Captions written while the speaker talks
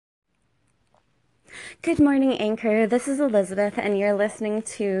Good morning, Anchor. This is Elizabeth, and you're listening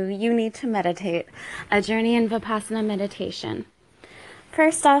to You Need to Meditate, a journey in Vipassana meditation.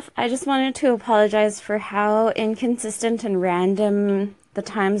 First off, I just wanted to apologize for how inconsistent and random the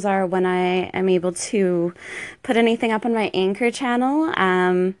times are when I am able to put anything up on my Anchor channel.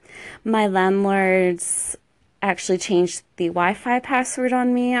 My landlords actually changed the Wi-Fi password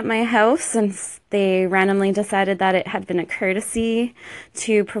on me at my house since they randomly decided that it had been a courtesy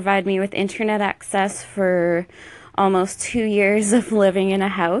to provide me with internet access for almost 2 years of living in a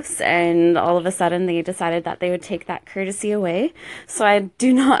house, and all of a sudden they decided that they would take that courtesy away. So I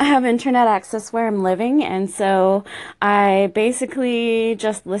do not have internet access where I'm living, and so I basically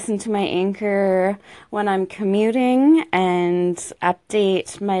just listen to my Anchor when I'm commuting and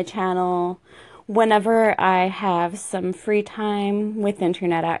update my channel whenever I have some free time with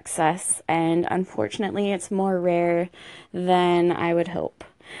internet access, and unfortunately it's more rare than I would hope.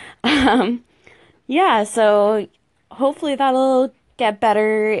 So hopefully that'll get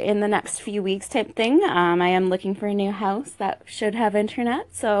better in the next few weeks type thing. I am looking for a new house that should have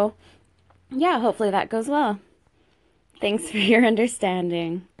internet, so yeah, hopefully that goes well. Thanks for your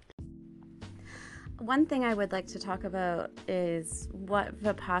understanding. One thing I would like to talk about is what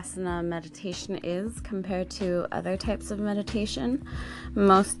Vipassana meditation is compared to other types of meditation.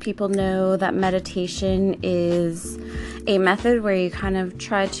 Most people know that meditation is a method where you kind of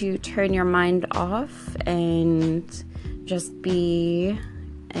try to turn your mind off and just be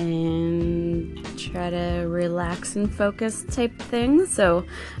and try to relax and focus type thing. So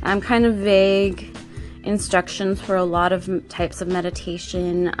I'm kind of vague instructions for a lot of types of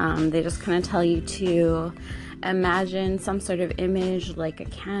meditation. They just kind of tell you to imagine some sort of image like a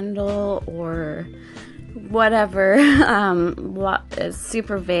candle or whatever. It's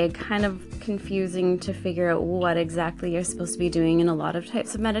super vague, kind of confusing to figure out what exactly you're supposed to be doing in a lot of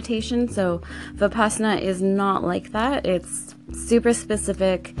types of meditation. So Vipassana is not like that. It's super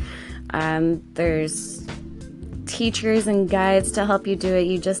specific. There's teachers and guides to help you do it.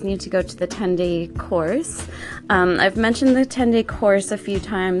 You just need to go to the 10-day course. I've mentioned the 10-day course a few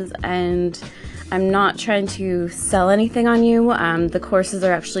times, and I'm not trying to sell anything on you. The courses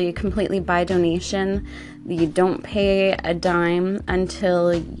are actually completely by donation. You don't pay a dime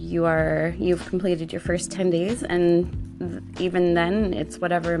until you've completed your first 10 days, and even then it's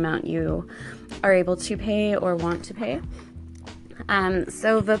whatever amount you are able to pay or want to pay.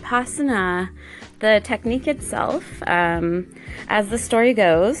 So Vipassana, the technique itself, as the story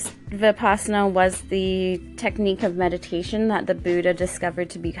goes, Vipassana was the technique of meditation that the Buddha discovered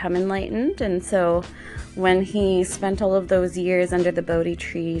to become enlightened. And so when he spent all of those years under the Bodhi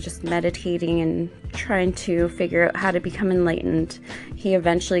tree just meditating and trying to figure out how to become enlightened, he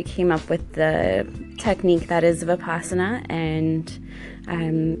eventually came up with the technique that is Vipassana and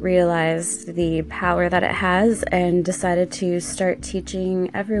realized the power that it has and decided to start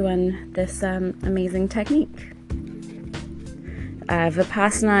teaching everyone this amazing technique.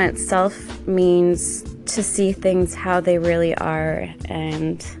 Vipassana itself means to see things how they really are,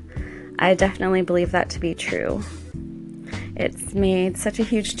 and I definitely believe that to be true. It's made such a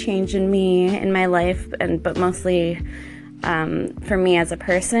huge change in me, in my life, but mostly for me as a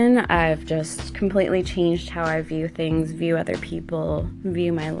person. I've just completely changed how I view things, view other people,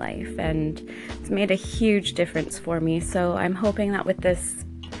 view my life, and it's made a huge difference for me. So I'm hoping that with this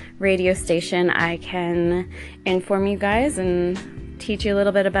radio station I can inform you guys and teach you a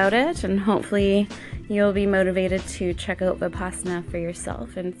little bit about it, and hopefully you'll be motivated to check out Vipassana for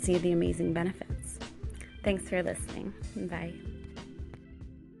yourself and see the amazing benefits. Thanks for listening. Bye.